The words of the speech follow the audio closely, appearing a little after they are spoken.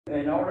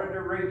In order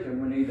to reach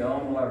him, we need to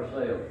humble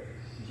ourselves.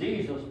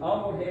 Jesus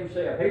humbled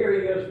himself. Here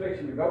he is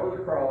fixing to go to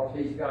the cross.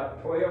 He's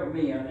got 12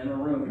 men in a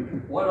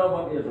room. One of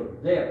them is a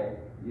devil.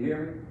 You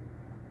hear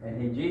me?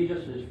 And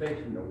Jesus is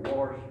fixing to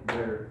wash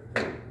their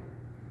feet.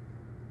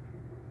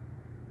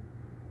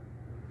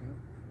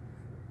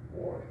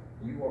 Wash.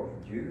 You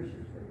washed Judas's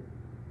feet.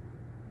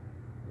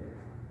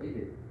 Yeah, he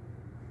did.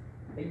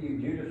 He knew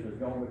Judas was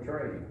going to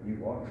betray him. You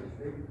washed his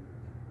feet.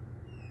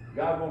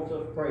 God wants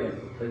us praying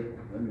for people.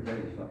 Let me tell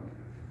you something.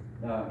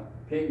 Now,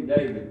 King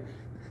David,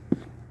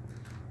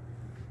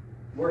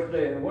 when's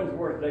the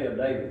worst day of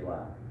David's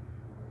life?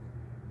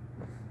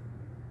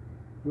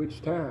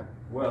 Which time?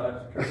 Well,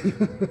 that's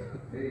true.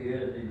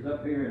 He's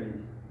up here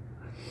and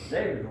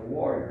David's a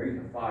warrior. He's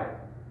a fighter.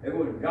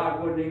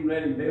 God wouldn't even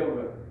let him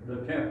build the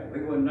temple.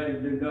 He wouldn't let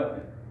him do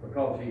nothing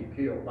because he'd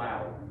killed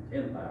thousands,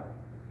 10,000.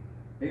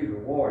 He was a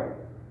warrior.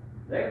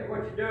 David,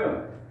 what you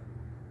doing?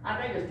 I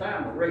think it's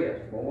time to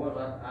rest, boys.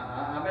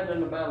 I've been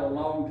in the battle a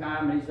long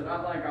time. And he said,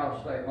 I think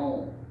I'll stay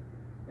home.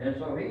 And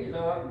so he's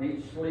up and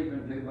he's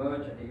sleeping too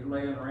much and he's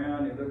laying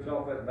around. He looks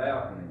off that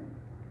balcony.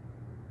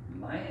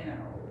 Man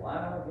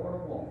alive, what a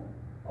woman.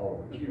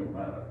 Oh, but you don't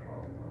have that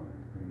problem.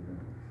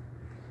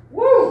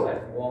 Woo!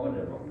 That woman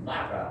is a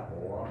knockout,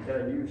 boy. I'm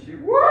telling you,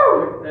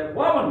 woo! That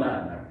woman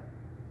down there.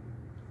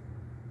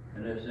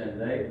 And they said,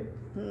 David,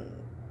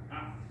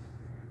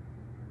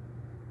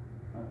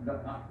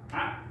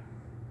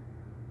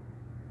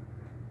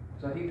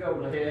 So he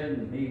goes ahead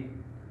and he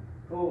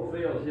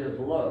fulfills his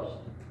lust.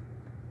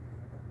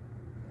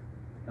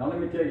 Now let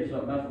me tell you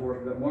something, that's one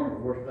of the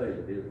worst days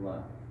of his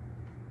life.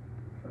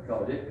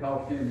 Because it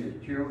cost him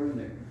his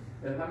children.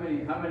 And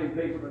how many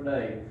people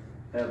today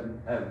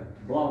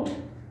have blown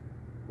it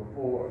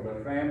before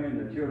their family and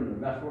their children?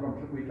 And that's what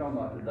we're talking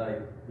about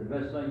today. The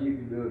best thing you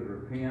can do is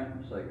repent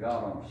and say,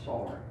 God, I'm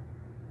sorry.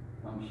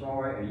 I'm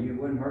sorry, and you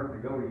wouldn't hurt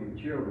to go to your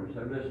children and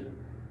say, listen,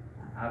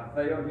 I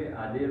failed you,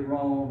 I did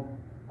wrong,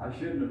 I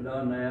shouldn't have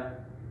done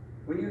that.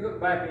 When you look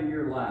back in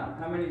your life,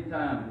 how many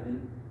times,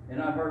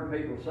 and I've heard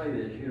people say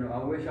this, I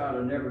wish I'd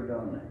have never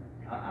done that.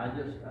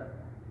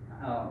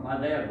 My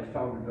dad was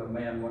talking to a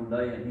man one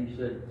day, and he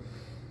said,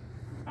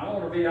 I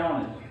want to be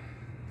honest.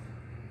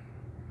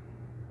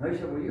 He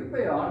said, well, you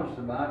be honest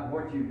about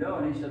what you've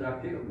done. He said, I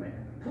killed a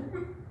man.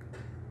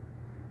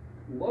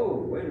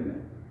 Whoa, wait a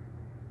minute.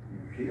 You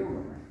killed a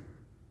man.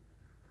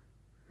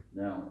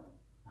 Now,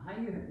 how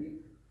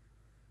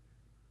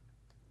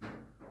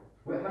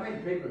many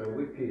people have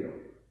we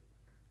killed?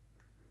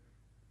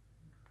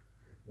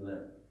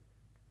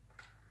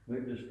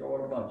 We've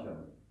destroyed a bunch of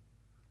them.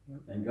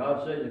 And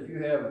God says if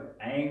you have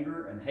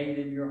anger and hate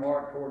in your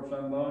heart towards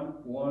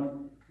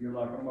someone, you're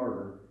like a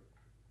murderer.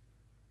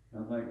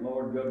 And I think,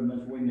 Lord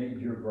goodness, we need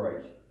your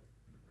grace.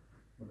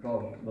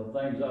 Because the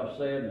things I've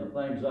said and the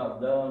things I've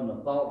done,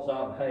 the thoughts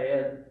I've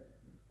had,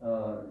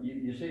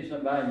 you see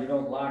somebody and you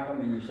don't like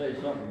them and you say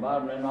something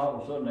about them, and then all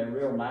of a sudden they're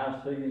real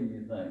nice to you and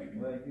you think,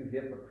 well, you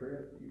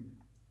hypocrite,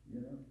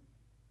 you know.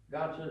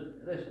 God says,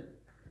 listen,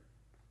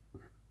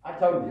 I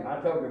told you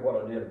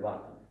what I did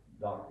about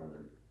the doctor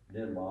that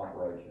did my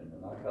operation,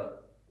 and I got,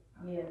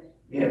 yes.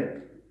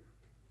 Yeah.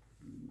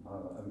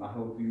 I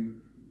hope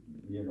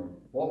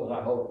what was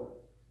I hoping?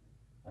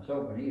 I was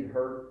hoping he'd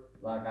hurt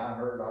like I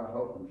hurt. I was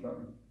hoping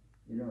something,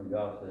 and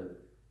God said,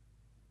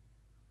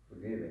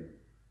 forgive him.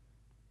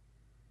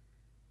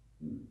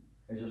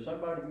 Is there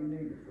somebody you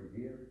need to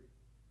forgive?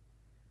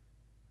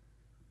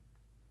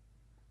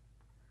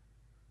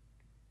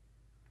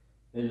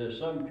 Is there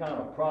some kind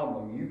of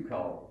problem you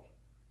caused?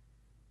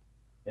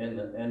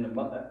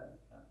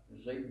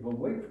 See, when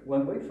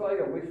we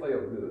fail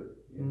good.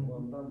 You know what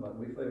I'm talking about?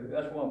 We fail.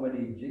 That's why we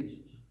need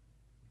Jesus.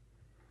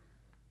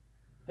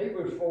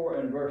 Hebrews 4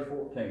 and verse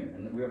 14,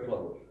 and we'll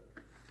close.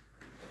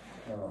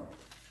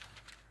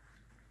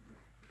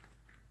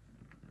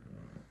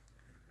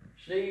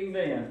 Seeing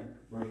then,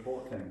 verse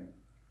 14,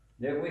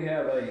 that we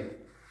have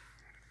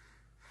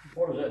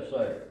what does that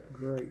say?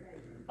 Great.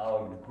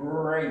 A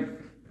great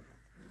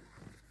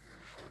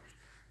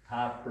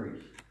high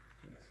priest.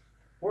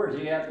 Where's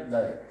he at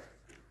today?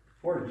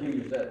 Where's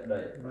Jesus at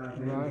today? Right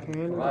hand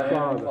Right of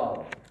hand the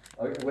of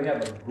the Father. We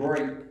have a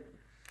great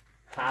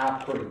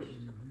high priest.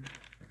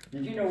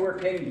 Did you know we're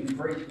kings and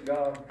priests of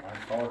God?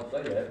 It's hard to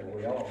say that, but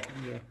we are.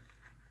 Yeah.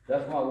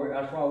 That's why we're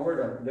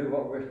to do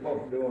what we're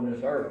supposed to do on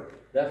this earth.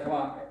 That's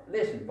why,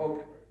 listen,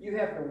 folks, you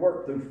have to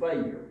work through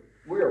failure.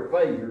 We are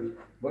failures,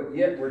 but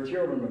yet we're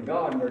children of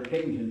God and we're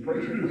kings and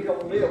priests. We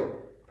don't live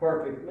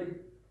perfectly.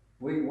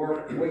 We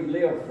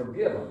live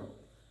forgiven.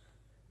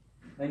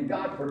 And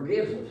God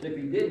forgives us. If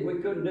he did, we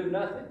couldn't do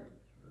nothing.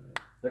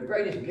 The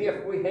greatest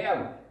gift we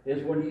have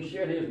is when he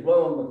shed his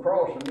blood on the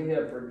cross and we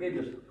have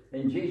forgiveness.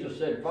 And Jesus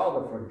said,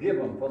 Father, forgive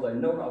them, for they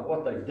know not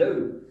what they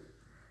do.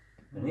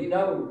 And he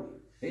knows.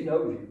 He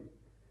knows you.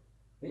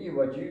 He knew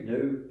what you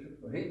do.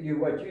 He knew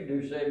what you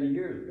do 70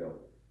 years ago.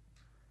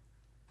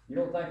 You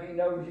don't think he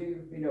knows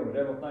you? He knows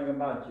everything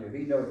about you.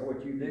 He knows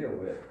what you deal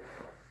with.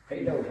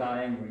 He knows how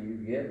angry you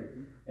get.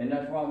 And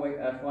that's why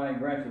he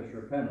grants us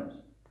repentance.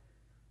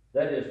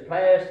 that is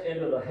passed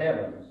into the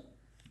heavens.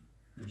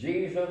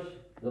 Jesus,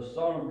 the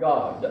Son of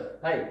God.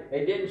 Hey,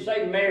 it didn't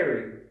say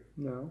Mary.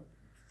 No.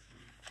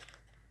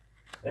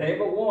 There ain't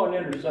but one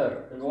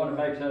intercessor, the one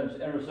that makes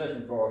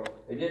intercession for us.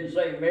 It didn't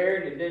say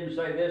Mary, it didn't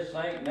say this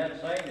saint and that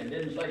saint, it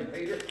didn't say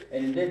Peter,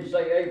 and it didn't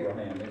say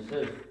Abraham. It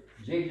says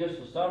Jesus,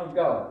 the Son of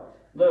God.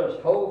 Let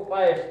us hold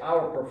fast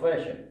our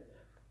profession.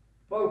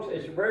 Folks,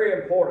 it's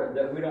very important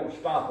that we don't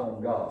stop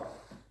on God.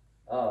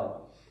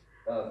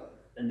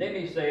 And then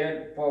he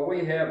said, for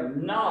we have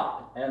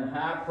not an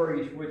high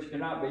priest which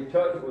cannot be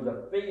touched with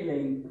the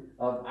feeling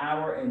of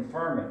our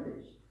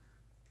infirmities.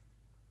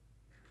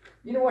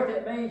 You know what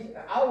that means?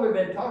 All we've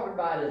been talking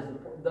about is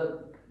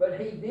but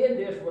he did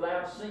this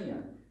without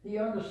sin. He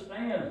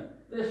understands.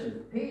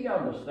 Listen, he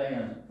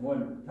understands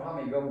when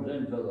Tommy goes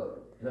into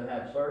to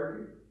have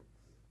surgery.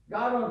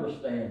 God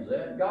understands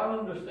that. God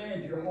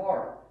understands your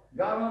heart.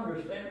 God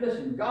understands.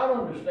 Listen, God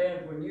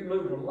understands when you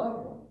lose a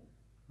loved one.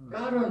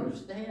 God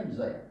understands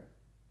that.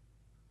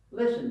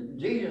 Listen,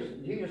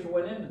 Jesus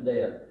went into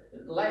death.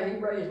 He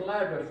raised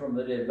Lazarus from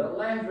the dead, but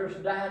Lazarus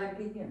died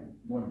again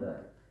one day.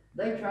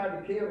 They tried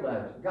to kill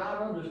Lazarus.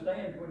 God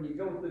understands when you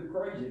go through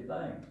crazy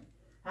things.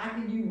 How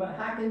can you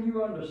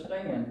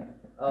understand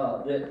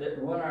that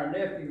when our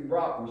nephew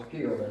Brock was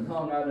killed and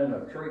hung out in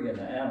a tree and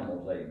the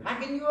animals ate him? How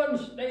can you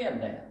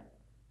understand that?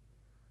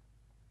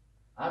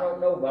 I don't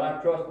know, but I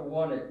trust the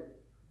one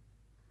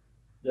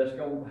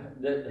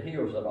that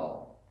heals it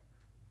all.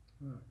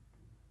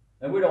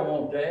 And we don't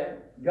want that.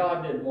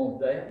 God didn't want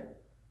that.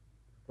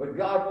 But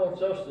God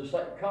wants us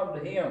to come to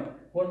Him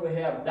when we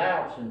have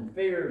doubts and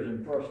fears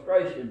and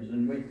frustrations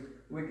and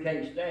we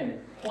can't stand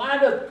it.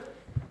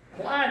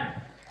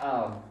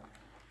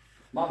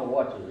 Mama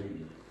watches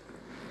these.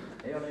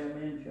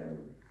 LMN shows.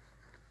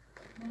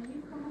 Well,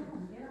 you come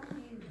on, get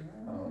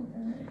on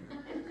here.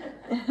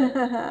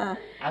 Okay.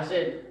 I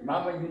said,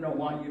 Mama, you know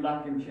why you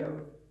like them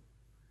shows?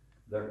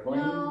 They're clean.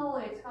 No,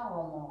 it's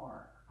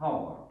Hallmark.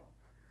 Hallmark.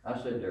 I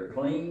said they're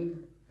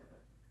clean.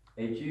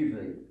 It's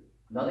usually,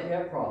 now they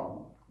have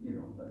problems, you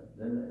know, but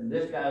then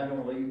this guy's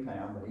gonna leave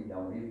town, but he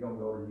don't. He's gonna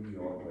go to New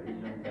York, but he's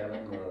gonna fall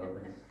in love.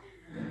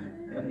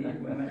 And he's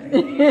women.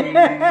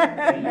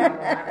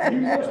 You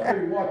must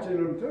be watching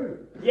them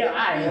too. Yeah, I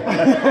am.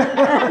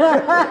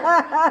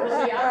 But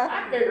see,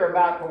 I figure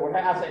about for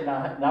I said,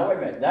 now wait a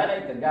minute, that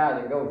ain't the guy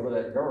that goes with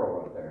that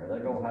girl up there. They're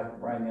gonna have to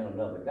bring in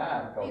another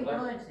guy He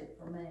because runs it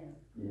for me.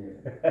 yeah.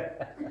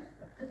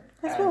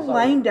 That's And what so-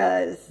 Wayne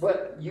does.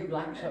 But you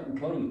like something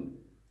clean.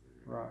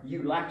 Right.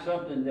 You like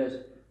something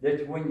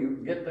that's when you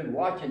get through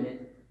watching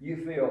it,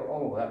 you feel,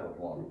 oh, that was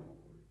wonderful.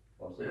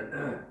 Well, see,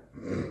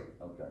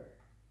 okay.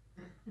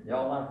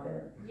 Y'all like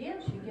that?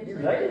 Yeah, she gets You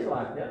that. ladies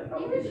like that.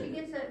 Yeah, she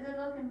gets that good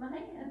looking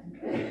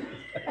man.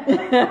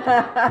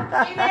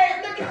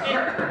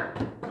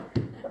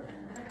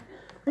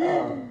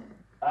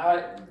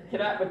 I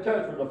cannot be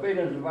touched with the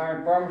feelings of our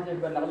infirmities,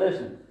 but now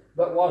listen,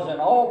 but was in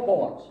all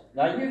points.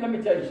 Now let me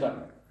tell you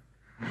something.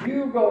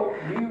 You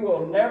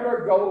will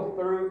never go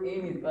through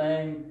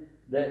anything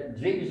that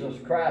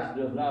Jesus Christ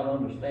does not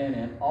understand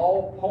in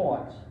all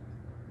points.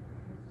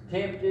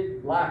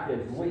 Tempted like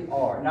as we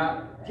are.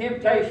 Now,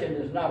 temptation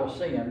is not a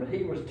sin, but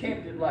he was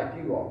tempted like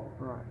you are.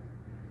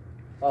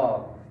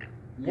 Right.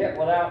 Yet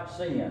without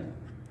sin.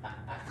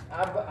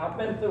 I've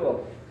been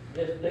through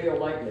this deal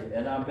lately,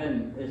 and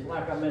it's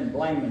like I've been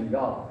blaming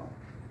God.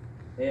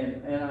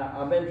 And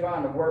I've been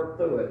trying to work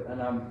through it,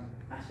 and I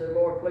said,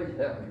 Lord, please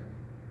help me.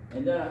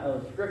 And then I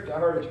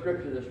heard a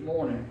scripture this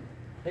morning.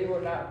 He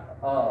will not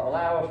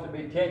allow us to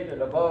be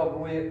tempted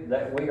above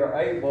that we are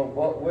able,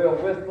 but will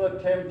with the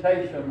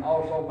temptation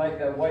also make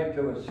a way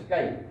to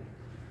escape.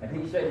 And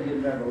he said, you'll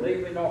never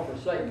leave me nor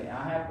forsake me.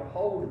 I have to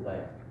hold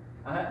that.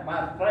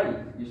 My faith.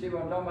 You see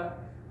what I'm talking about?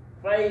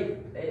 Faith,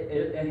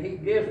 and he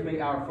gives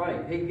me our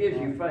faith. He gives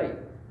you faith.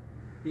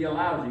 He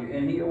allows you,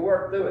 and he'll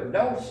work through it.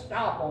 Don't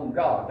stop on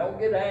God. Don't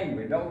get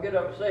angry. Don't get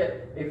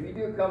upset. If you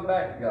do, come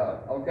back to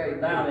God. Okay,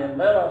 now then,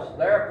 let us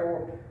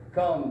therefore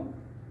come,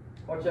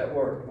 what's that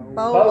word?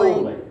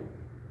 Boldly.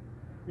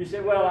 You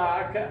say, well,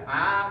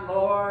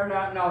 Lord,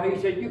 no.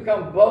 He said, you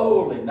come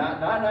boldly,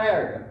 not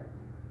arrogant,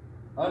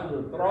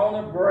 under the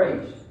throne of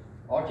grace.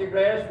 Aren't you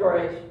glad it's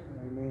grace?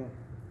 Amen.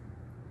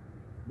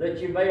 That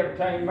you may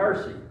obtain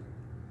mercy.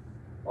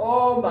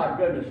 Oh my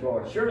goodness,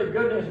 Lord. Surely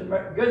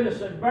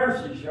goodness and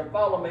mercy shall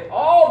follow me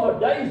all the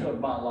days of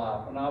my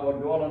life, and I will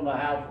dwell in the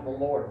house of the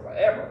Lord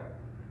forever.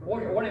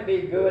 Wouldn't it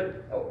be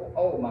good?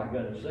 Oh my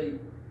goodness. See,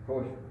 of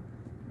course,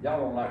 y'all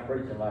don't like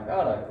preaching like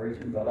I like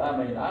preaching, but I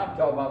mean, I'm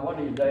talking about one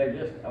of these days,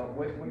 just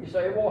when you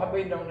say, well,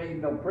 we don't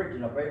need no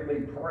preaching up there, it'll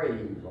be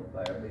praise up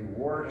there. It'll be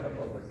worship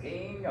of the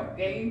King of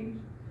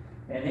Kings,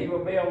 and he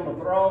will be on the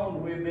throne,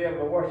 and we'll be able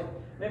to worship.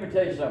 Let me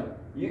tell you something.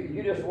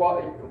 You just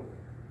walk.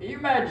 Can you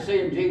imagine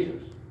seeing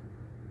Jesus?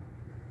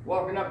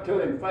 Walking up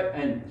to him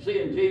and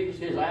seeing Jesus,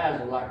 his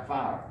eyes are like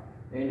fire,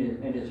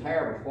 and his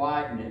hair was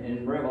white, and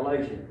in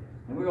Revelation.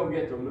 And we're gonna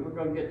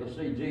get to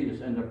see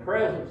Jesus in the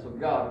presence of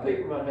God.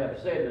 People that have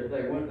said that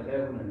they went to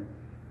heaven, and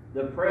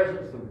the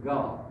presence of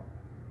God.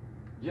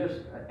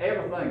 just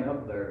everything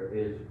up there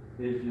is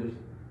just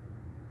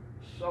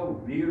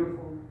so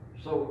beautiful,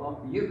 so,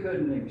 you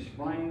couldn't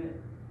explain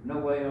it, no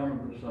way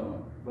under the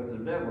sun. But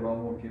the devil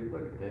don't want you to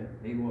look at that,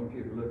 he wants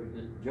you to look at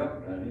this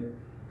junk down here.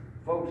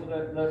 Folks,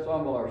 let's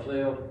humble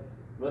ourselves,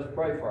 let's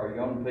pray for our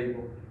young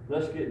people,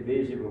 let's get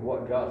busy with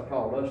what God's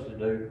called us to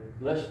do.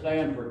 Let's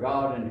stand for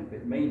God, and if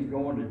it means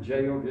going to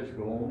jail, just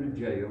go on to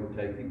jail and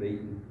take your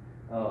beating.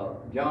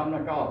 John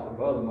MacArthur,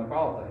 Brother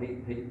MacArthur,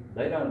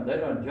 they done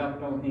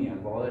jumped on him,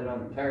 boy, they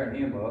done tearing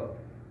him up.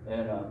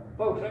 And,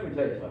 folks, let me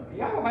tell you something,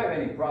 y'all don't have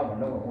any problem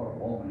knowing what a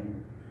woman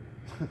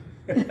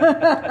is.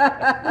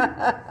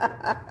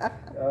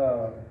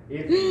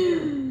 If you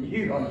do,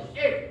 you're gonna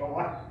shit,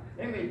 boy.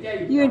 Let me tell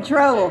you. You in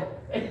trouble.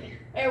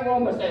 That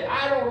woman said,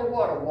 I don't know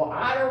what a woman,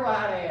 I don't know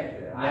how to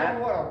answer it. I don't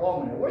know what a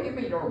woman is. What do you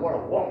mean you don't know what a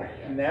woman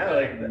is?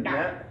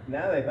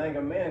 Now they think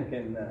a man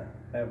can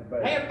have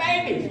babies. Have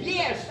babies,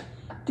 yes.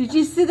 Did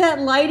you see that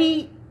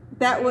lady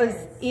that was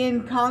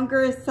in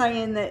Congress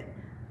saying that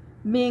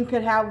men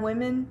could have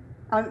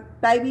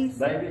babies?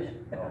 Babies?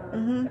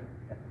 Mm-hmm.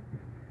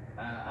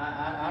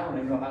 I don't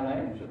even know how to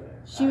answer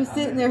that. She was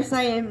sitting there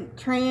saying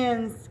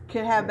trans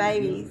could have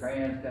babies.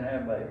 Trans can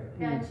have babies.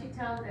 Yeah, and she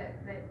told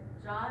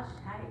that Josh,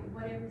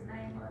 whatever his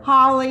name was.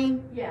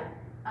 Holly. Yeah,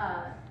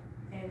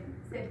 and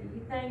said, do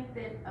you think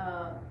that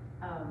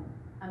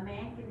a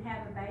man can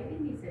have a baby?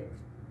 And he said,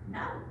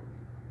 no.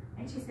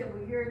 And she said,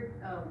 well, you're,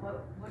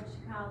 what did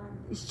she call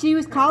him? She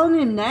was calling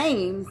him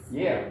names.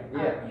 Yeah.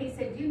 He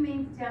said, you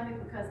mean to tell me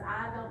because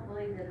I don't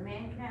believe that a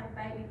man can have a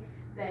baby,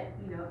 that,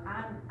 you know,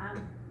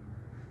 I'm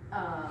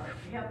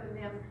helping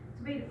them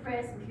to be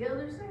depressed and kill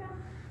themselves?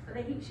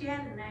 But she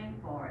had a name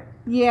for it.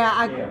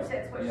 Yeah,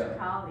 That's what she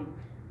called him.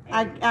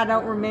 I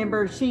don't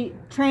remember. She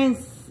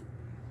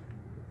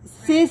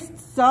cis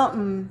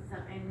something.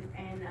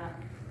 And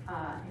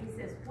he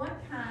says,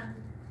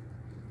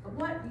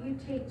 what do you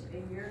teach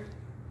in your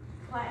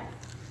class?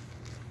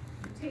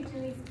 You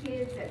teaching these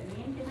kids that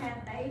men can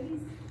have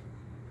babies?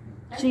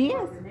 That's She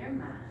what's is. in their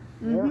mind.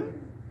 Mm-hmm.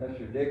 That's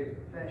ridiculous.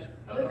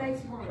 But it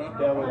makes you want to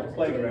Devil's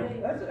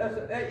playground.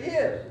 That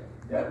is.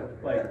 Devil's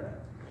playground.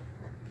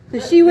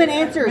 But she wouldn't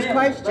answer his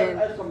question.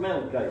 That's a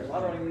mental case. I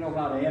don't even know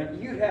how to answer.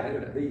 You'd have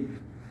to be,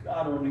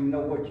 I don't even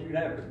know what you'd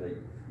have to be.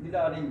 You're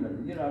not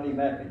even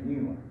acting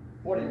human.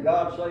 What did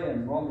God say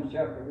in Romans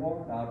chapter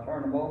 1? I'll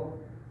turn them over.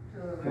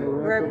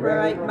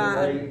 Reprobate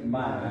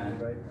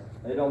mind.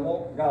 They don't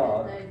want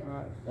God.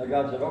 Now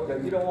God said, okay,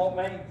 you don't want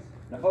me?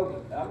 Now folks,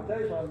 I'm going to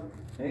tell you something.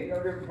 There ain't no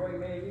difference between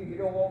me and you. You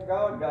don't want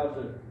God. God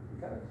said,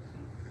 okay,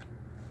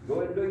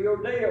 go ahead and do your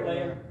deal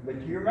then.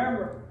 But you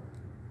remember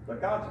the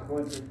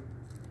consequences.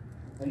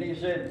 And he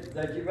said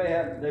that you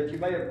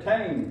may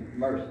obtain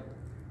mercy.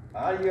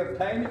 How do you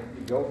obtain it?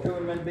 You go to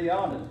him and be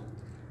honest,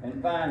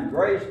 and find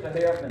grace to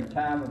help in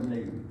time of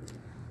need.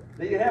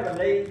 Do you have a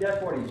need?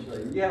 That's what he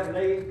said. You have a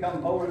need,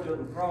 come boldly to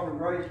the throne of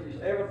grace. He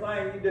said,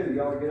 everything you do,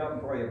 you ought to get up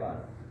and pray about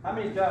it. How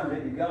many times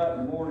have you got up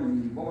in the morning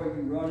and boy,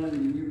 you running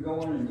and you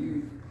going and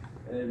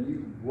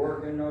you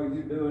working or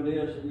you doing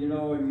this and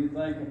and you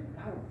thinking,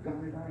 oh God,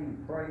 I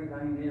ain't prayed,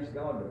 I ain't asked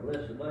God to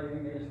bless the day, I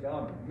ain't asked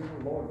God to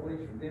Lord, please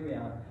forgive me,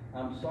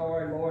 I'm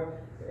sorry, Lord.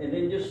 And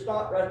then just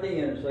stop right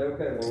there and say,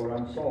 okay, Lord,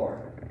 I'm sorry.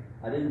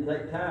 I didn't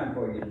take time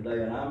for you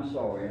today, and I'm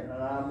sorry. And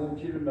I want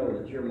you to know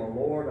that you're my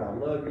Lord. I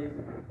love you,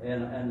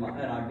 and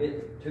I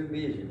get too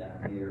busy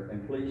down here.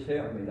 And please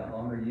help me to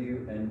honor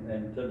you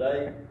and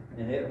today,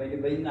 and help me to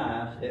be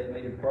nice. Help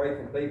me to pray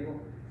for people.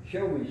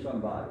 Show me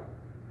somebody.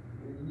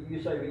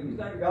 You say, you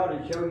think God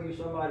would show you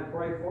somebody to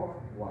pray for?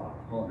 Wow,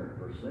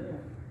 100%.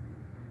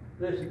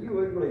 Listen, you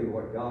wouldn't believe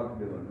what God's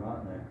doing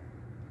right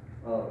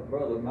now.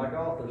 Brother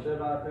MacArthur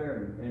said out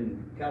there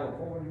in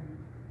California,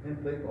 them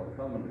people are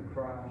coming to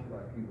Christ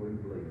like you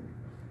wouldn't believe.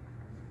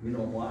 You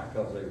know why?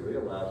 Because they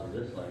realize that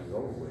this thing's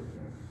over with.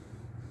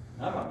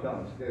 I'm not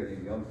trying to scare you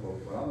young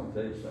folks, but I'm going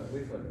to tell you something.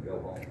 We couldn't go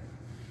home.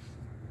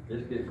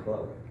 Just get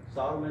close.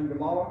 Sodom and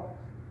Gomorrah,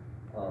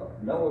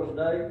 Noah's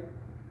day.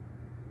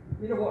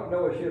 You know what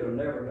Noah should have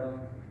never done?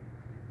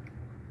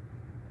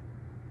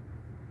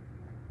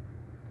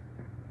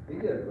 He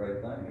did a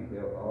great thing. He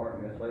built the ark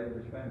and saved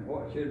his family.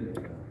 What shouldn't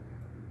he have done?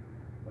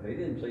 But he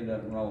didn't see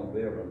nothing wrong with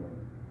building them.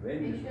 He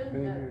should have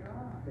done it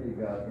wrong. He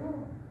got it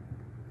wrong.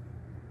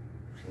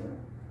 Well,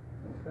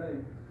 okay.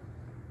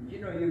 Did you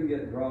know you can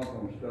get drunk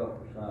on stuff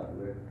besides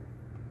liquor?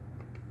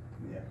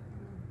 Yeah.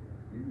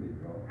 You can be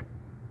drunk.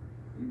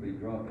 You can be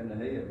drunk in the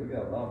head. We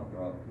got a lot of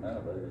drunks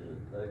nowadays.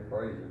 They're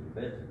crazy as a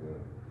Betsy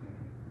would.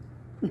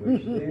 We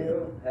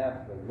still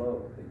have to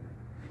love people.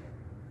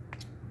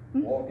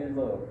 Walk in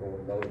love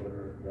toward those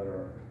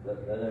that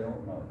they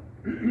don't know.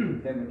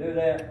 Can we do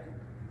that?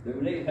 Do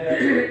we need help?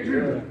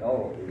 Good.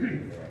 Oh, we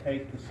need help.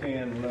 Hate the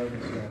sin, love the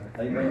sinner.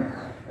 Amen.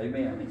 Let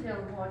Amen. me tell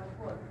you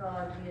what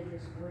God did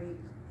this week.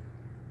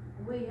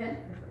 We had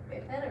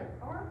a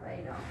car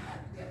paid off.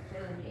 I kept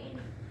telling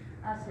Annie.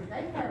 I said,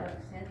 they haven't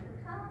sent the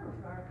title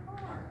to our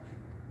car.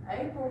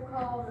 April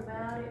called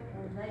about it,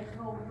 and they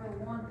told her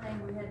one thing,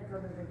 we had to go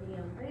to the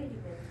DMV to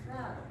get the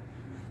title.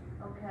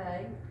 Okay.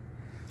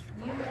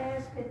 You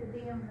asked at the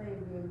DMV,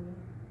 didn't you?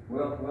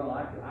 Well,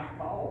 I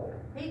called.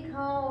 He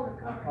called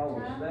a I couple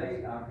called the times.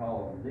 state, I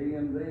called the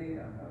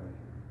DMV,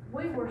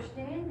 We were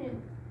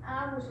standing,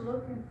 I was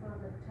looking for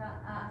the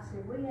I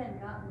said, we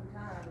hadn't gotten the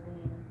tire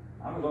then.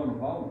 I was on the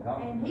phone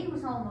talking. And he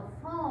was on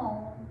the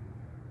phone,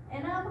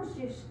 and I was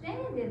just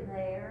standing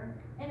there,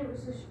 and it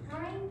was the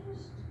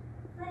strangest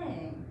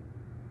thing.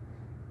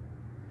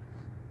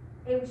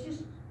 It was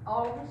just,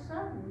 all of a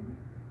sudden,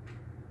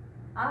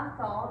 I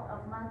thought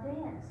of my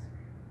desk.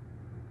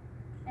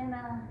 And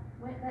I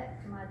went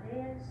back to my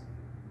desk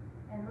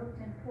and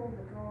looked and pulled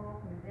the drawer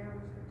open, and there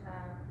was the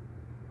tire.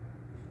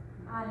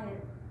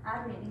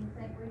 I didn't even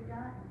think we'd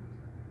gotten it.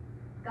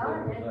 What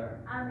God was had, there?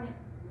 I mean,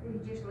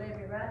 he just led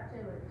me right to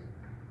it.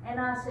 And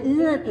I said, Isn't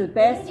that the "Denny,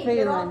 best Denny,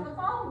 get off feeling?" the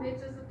phone, this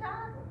is the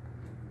title.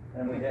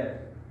 And we had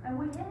it. And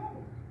we had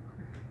it.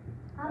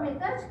 I mean,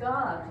 that's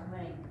God to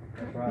me.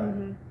 That's right.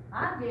 Mhm.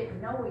 I didn't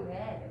know he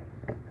had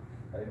it.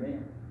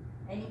 Amen.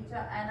 And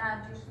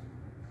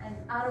and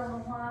I don't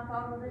know why I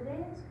thought of the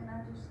desk, and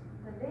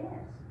the desk,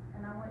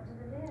 and I went to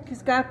the desk.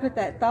 Cause God put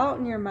that thought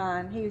in your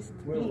mind. He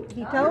told really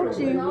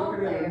you.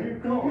 Looking at a new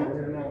car,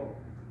 you know.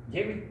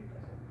 Jimmy?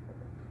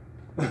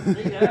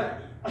 See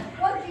that?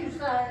 What'd you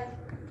say?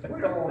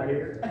 We don't wanna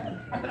hear it.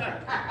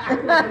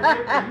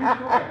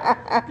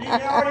 You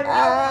already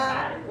know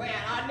about it. Well,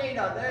 I need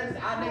a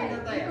this, I need a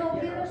You that. gonna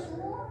you get know. us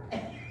one?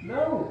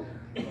 No,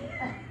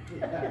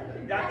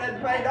 Got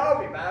that paid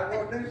off him, I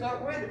want to do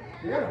something with it.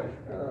 yeah,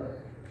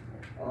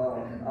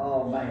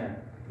 Oh, man.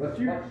 but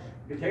you,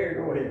 Terry,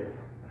 go ahead.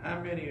 How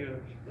many of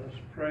us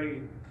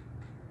prayed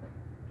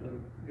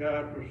to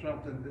God for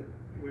something that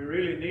we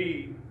really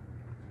need,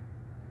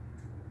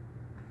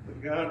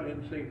 but God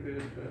didn't see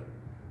fit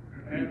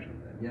to answer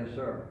that? Yes,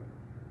 sir.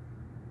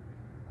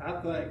 I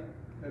think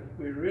if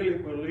we really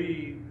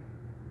believe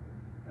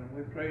and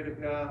we pray to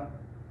God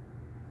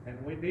and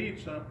we need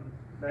something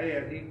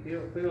bad,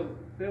 He'll fill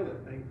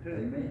that need too.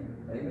 Amen.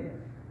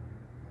 Amen.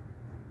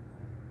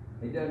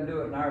 He doesn't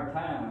do it in our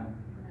time,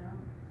 No.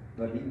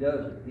 but he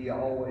does it. He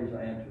always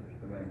answers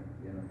to me,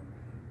 you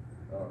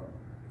know.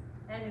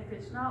 And if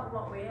it's not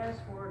what we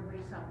asked for, it'll be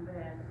something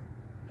bad.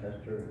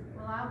 That's true.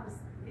 Well, I was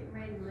getting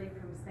ready to leave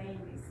from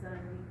Sandy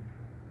Sunday,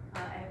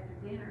 after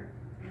dinner,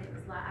 and it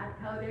was like, I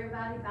told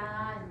everybody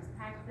bye and was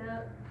packed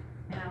up,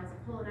 and I was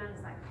pulling out, it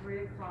was like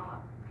 3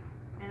 o'clock,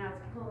 and I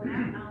was pulling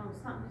out, and all of a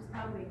sudden something just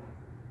told me,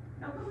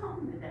 don't go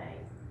home today.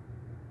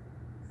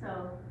 So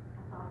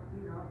I thought,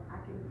 I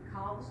can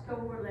call the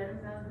store, let them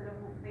know that I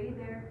won't be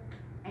there,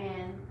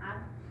 and I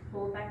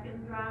pulled back in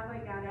the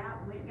driveway, got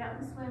out, went and got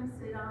my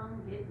swimsuit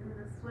on, get in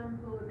the swimming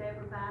pool with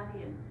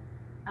everybody,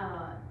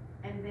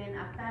 and then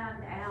I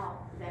found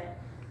out that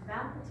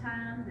about the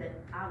time that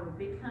I would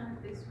be coming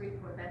through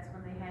Shreveport, that's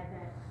when they had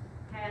that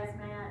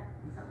hazmat,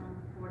 something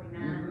on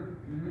 49,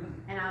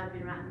 and I would have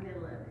been right in the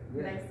middle of it.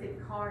 Yeah. They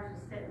said cars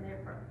were sitting there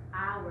for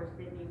hours,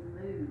 didn't even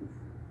move,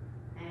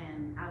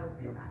 and I would have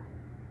been right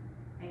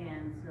in it.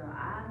 And so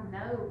I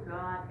know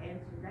God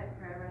answered that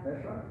prayer right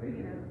That's there. right, he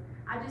did.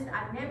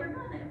 I've never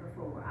done that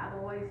before. I've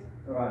always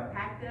Right.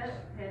 packed up,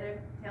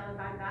 tell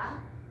everybody bye,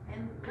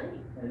 and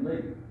leave. And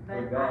leave. But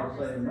But God I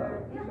saying just,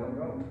 no, yeah. don't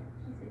go.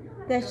 She said, "You don't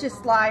have to That's go just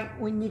home." like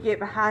when you get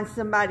behind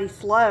somebody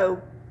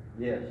slow.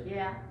 Yes.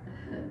 Yeah.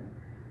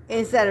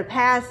 Instead of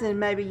passing,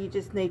 maybe you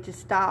just need to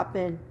stop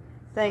and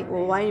think,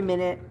 well, wait a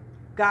minute.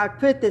 God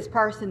put this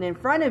person in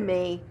front of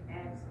me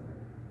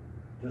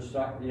Absolutely. Just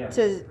stop, yeah.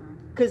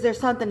 because there's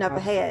something up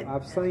ahead.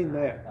 I've seen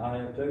that. I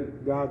have too.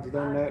 God's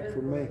done that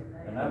for me.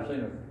 And I've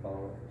seen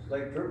a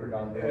state trooper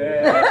down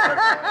there.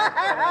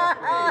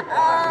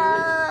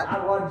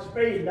 I wasn't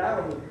speeding, I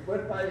was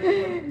with my,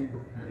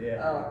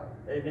 Yeah.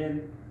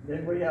 And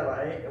then we had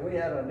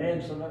an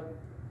incident,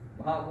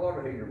 hot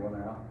water heater went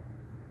out.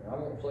 And I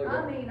won't say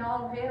I what. mean,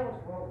 all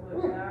hell's broke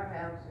loose in our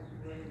house this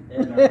week.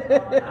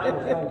 And I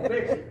was gonna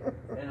fix it,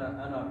 and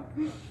I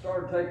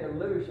started taking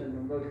loose,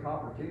 and those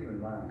copper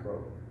tubing lines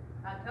broke.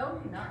 I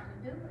told you not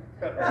to do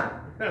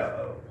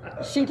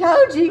it. She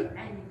told you.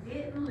 And you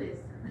didn't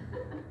listen.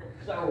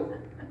 So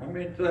How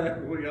many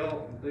times we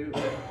often do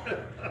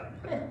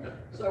that?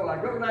 So I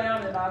go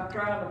down and I'm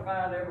trying to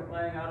find everything.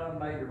 I done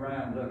made the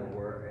rounds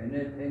everywhere, and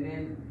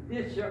then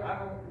this is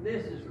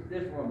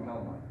what I'm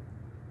talking about.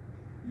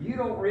 You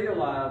don't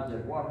realize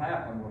that what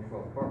happened was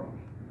for a purpose.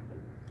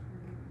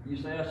 You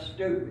say that's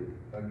stupid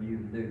of you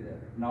to do that.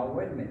 No,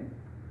 wait a minute.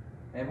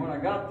 And when I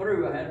got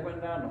through, I had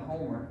went down to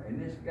Homer, and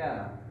this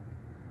guy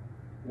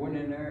went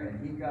in there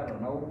and he got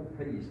an old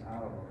piece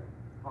out of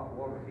a hot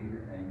water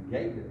heater and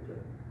gave it to me.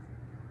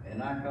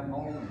 And I come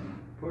home and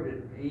put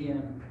it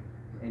in,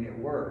 and it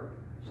worked.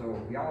 So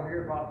if y'all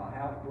hear about my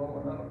house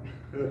blowing up,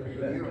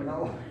 you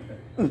know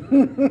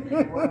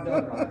it wasn't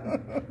done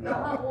right. The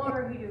hot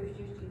water heater was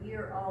just a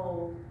year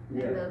old,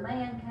 Yeah. and the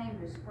man came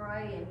to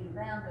spray, and he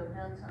bound to have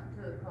done something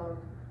to it, because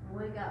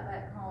when we got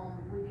back home,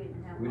 we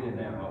didn't have We didn't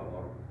have hot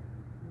water.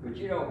 But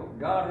you know,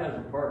 God has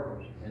a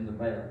purpose in the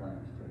bad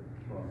things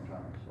too. what I'm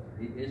trying to say.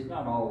 It's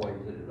not always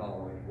that it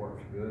always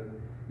works good.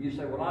 You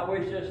say, well, I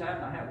wish this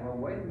hadn't happened. Well,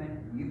 wait a minute.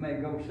 You may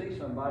go see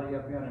somebody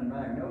up here in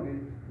Magnolia.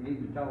 You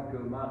need to talk to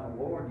them about the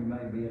Lord. You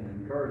may be an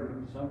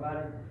encouragement to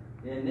somebody.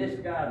 And this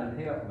guy that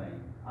helped me,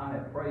 I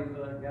have prayed for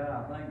that guy.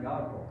 I thank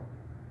God for him.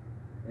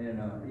 And,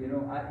 you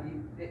know,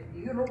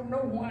 you don't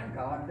know why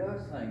God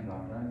does things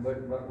like that.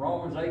 But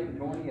Romans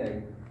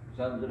 8:28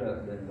 sums it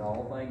up, that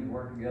all things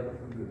work together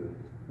for good.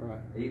 Right.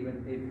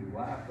 Even if your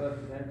wife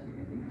fusses at you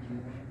and eats you.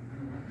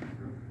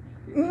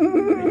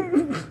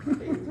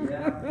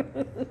 Yeah.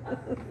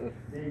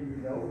 Then you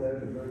know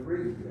there's a good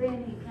reason.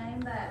 Then he came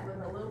back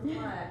with a little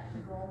plaque to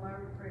go on my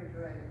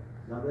refrigerator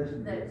Now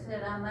listen, that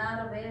said, I'm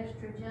out of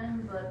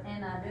estrogen,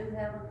 and I do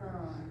have a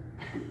gun.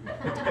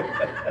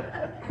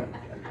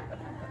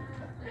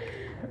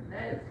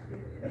 That's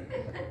good.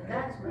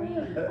 That's me.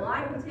 Well,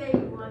 I can tell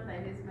you one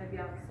thing, this may be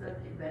off the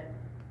subject, but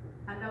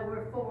I know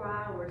we're 4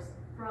 hours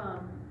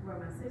from where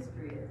my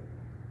sister is.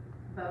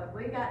 But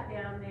we got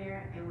down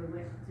there and we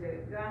went to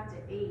go out to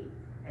eat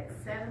at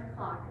 7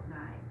 o'clock at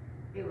night.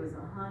 It was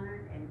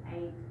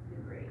 108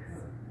 degrees.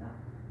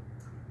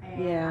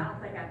 And Yeah. I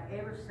don't think I've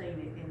ever seen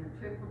it in the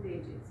triple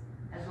digits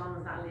as long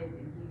as I lived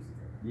in Houston.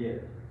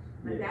 Yes.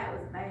 But yes. that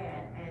was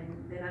bad, and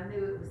then I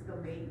knew it was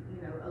gonna be,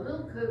 you know, a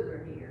little cooler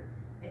here.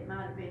 It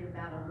might have been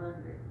about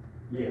 100.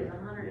 It was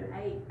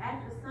 108.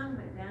 After the sun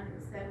went down, it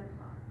was 7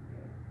 o'clock.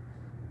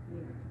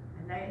 You know,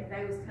 and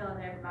they was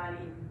telling everybody,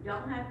 if you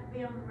don't have to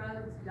be on the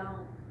roads,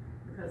 don't,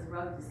 because the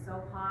roads is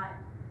so hot,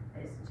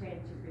 there's a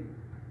chance you could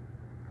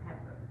have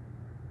a,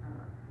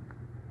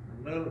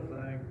 Another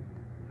thing,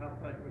 I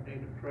think we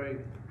need to pray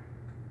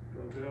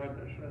for God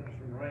to send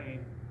some rain.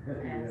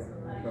 Absolutely.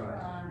 That's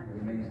right.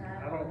 Amen.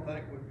 I don't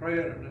think we pray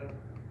it enough.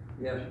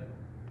 Yes,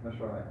 that's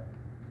right.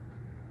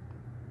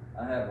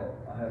 I have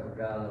a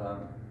guy that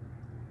I'm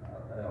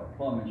at a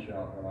plumbing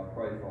shop that I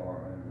pray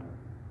for, and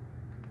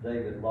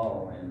David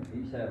Law, and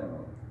he's having a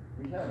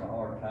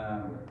hard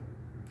time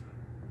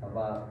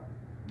about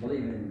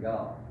believing in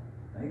God.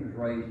 Now, he was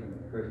raised in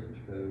a Christian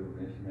school,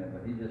 this and that,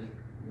 but he just,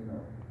 you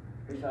know,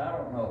 he said, I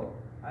don't know.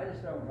 I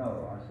just don't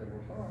know. I said,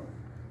 well, son,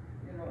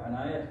 you know, and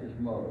I asked his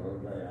mother the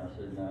other day, I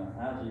said, now,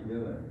 how's he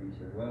doing? He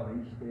said, well, he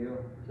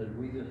said,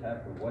 we just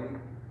have to wait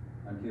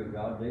until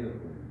God deals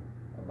with him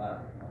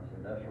about it. I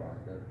said, that's right.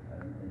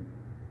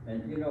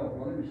 And you know,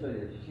 well, let me say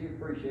this. She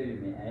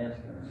appreciated me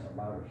asking her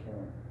about her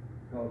son.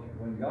 Because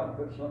when God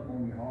puts something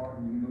on your heart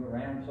and you move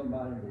around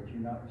somebody that you're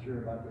not sure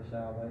about their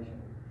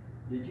salvation,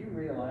 did you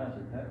realize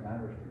that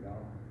matters to God?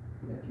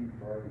 That you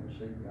pray and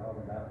seek God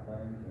about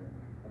things and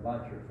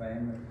about your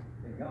family?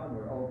 That God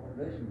would open.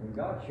 Listen, when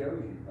God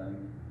shows you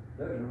things,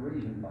 there's a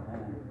reason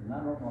behind it. And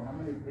I don't know how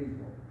many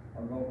people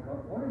are going to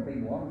come. Wouldn't it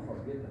be wonderful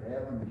to get to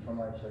heaven and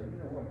somebody say, you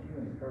know what, you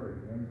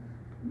encourage me.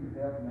 You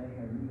help me,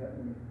 and you help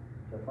me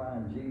to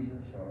find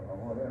Jesus or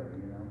whatever,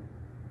 you know.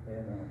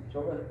 And so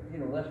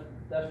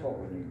that's what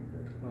we need to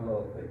do.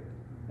 Love people.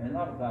 And a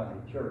lot of times the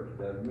church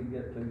does. We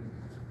get too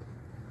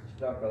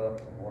stuck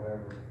up or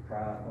whatever,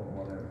 pride or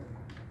whatever.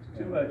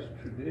 Too much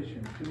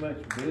tradition, too much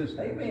business.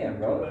 Amen, too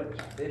brother. much-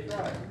 It's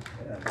right.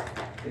 Yeah.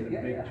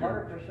 Yeah,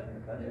 100%.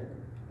 That's it.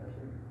 That's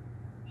it.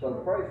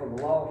 So pray for the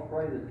lost.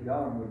 Pray that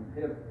God would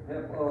help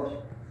us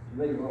to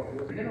be what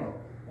you know.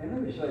 And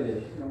let me say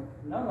this. You know,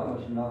 none of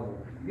us know.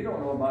 You don't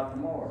know about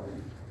tomorrow, do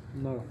you?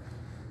 No.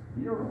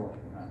 You don't know what's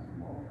going to happen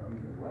tomorrow. You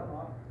say,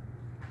 well,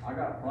 I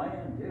got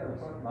plans. Yeah,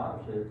 that's what the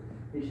Bible said.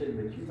 He said,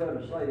 but you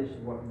better say, this is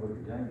what the book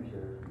of James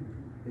says.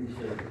 He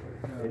said,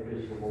 if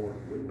it's the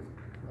Lord's will.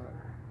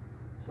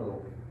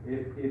 So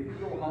if you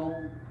go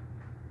home,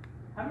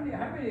 how many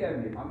of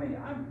you? I mean,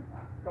 I'm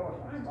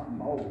old. I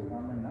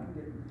mean,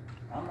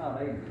 I'm not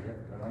 80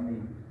 yet, but I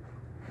mean,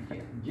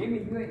 Jimmy,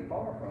 you ain't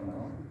far from it,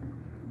 are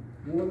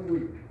you? 1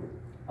 week.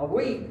 A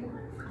week?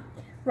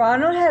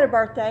 Ronald had a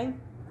birthday.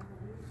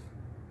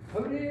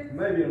 Who did?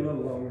 Maybe a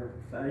little longer,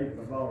 the 8th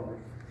of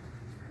August.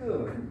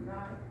 Good.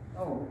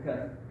 Oh,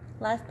 okay.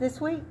 This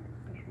week.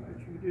 That's right,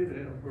 you did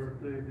have a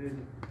birthday, didn't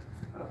you?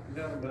 I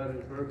forgot about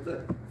his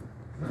birthday.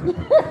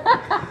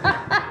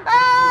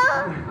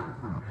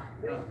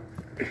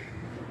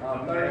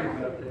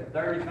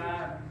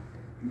 35?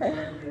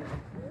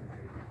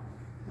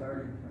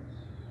 30.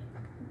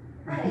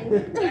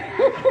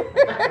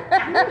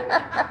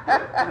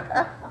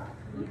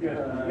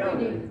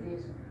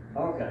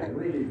 Okay,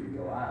 we need to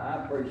go.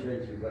 I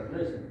appreciate you, but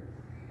listen,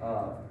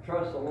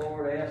 trust the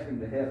Lord, ask Him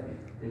to help you.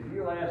 If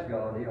you ask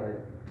God, He'll help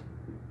you.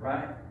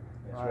 Right?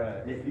 That's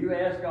right. If you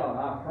ask God,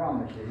 I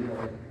promise you, He'll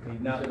help you.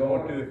 He's not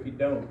going to if you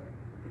don't.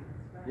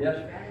 Yes?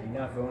 He's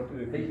not going to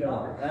if you He's don't.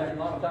 not. There's a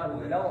lot of times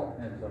we don't.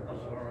 And so,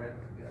 That's all right.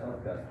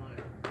 okay.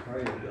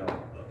 Praise God.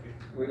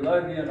 We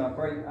love you, and I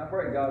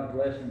pray God's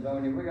blessings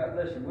on you. We got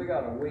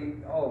a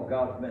week. Oh,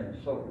 God's been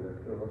so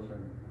good to us,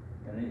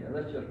 and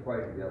let's just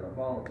pray together.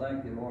 Father,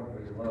 thank you, Lord, for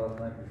your love.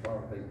 Thank you for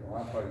our people.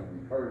 I pray your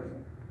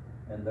encouragement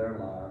in their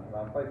lives, and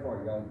I pray for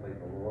our young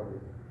people, Lord,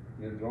 that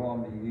you draw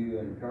them to you,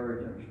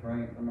 encourage them,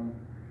 strengthen them,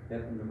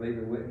 help them to be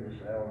the witness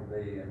they ought to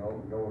be, and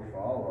open doors for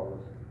all of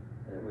us.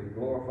 That we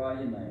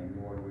glorify your name,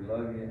 Lord. We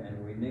love you, and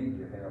we need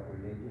your help. help,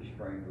 we need your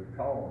strength, we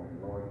call on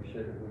you, Lord, you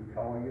said that we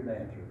call you to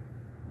answer,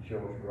 and show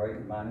us great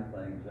and mighty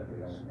things that we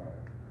don't know.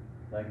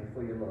 Thank you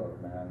for your love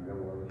now, and go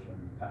with us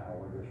in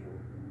power this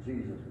week. In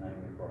Jesus' name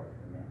we pray,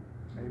 amen.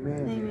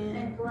 Amen. Amen.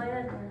 And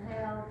glad to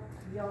have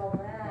y'all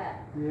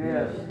back.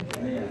 Yes.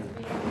 Amen.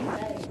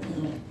 It's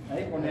been days.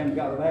 Ain't one of them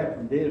got back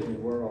from Disney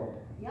World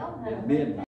Y'all at have. midnight.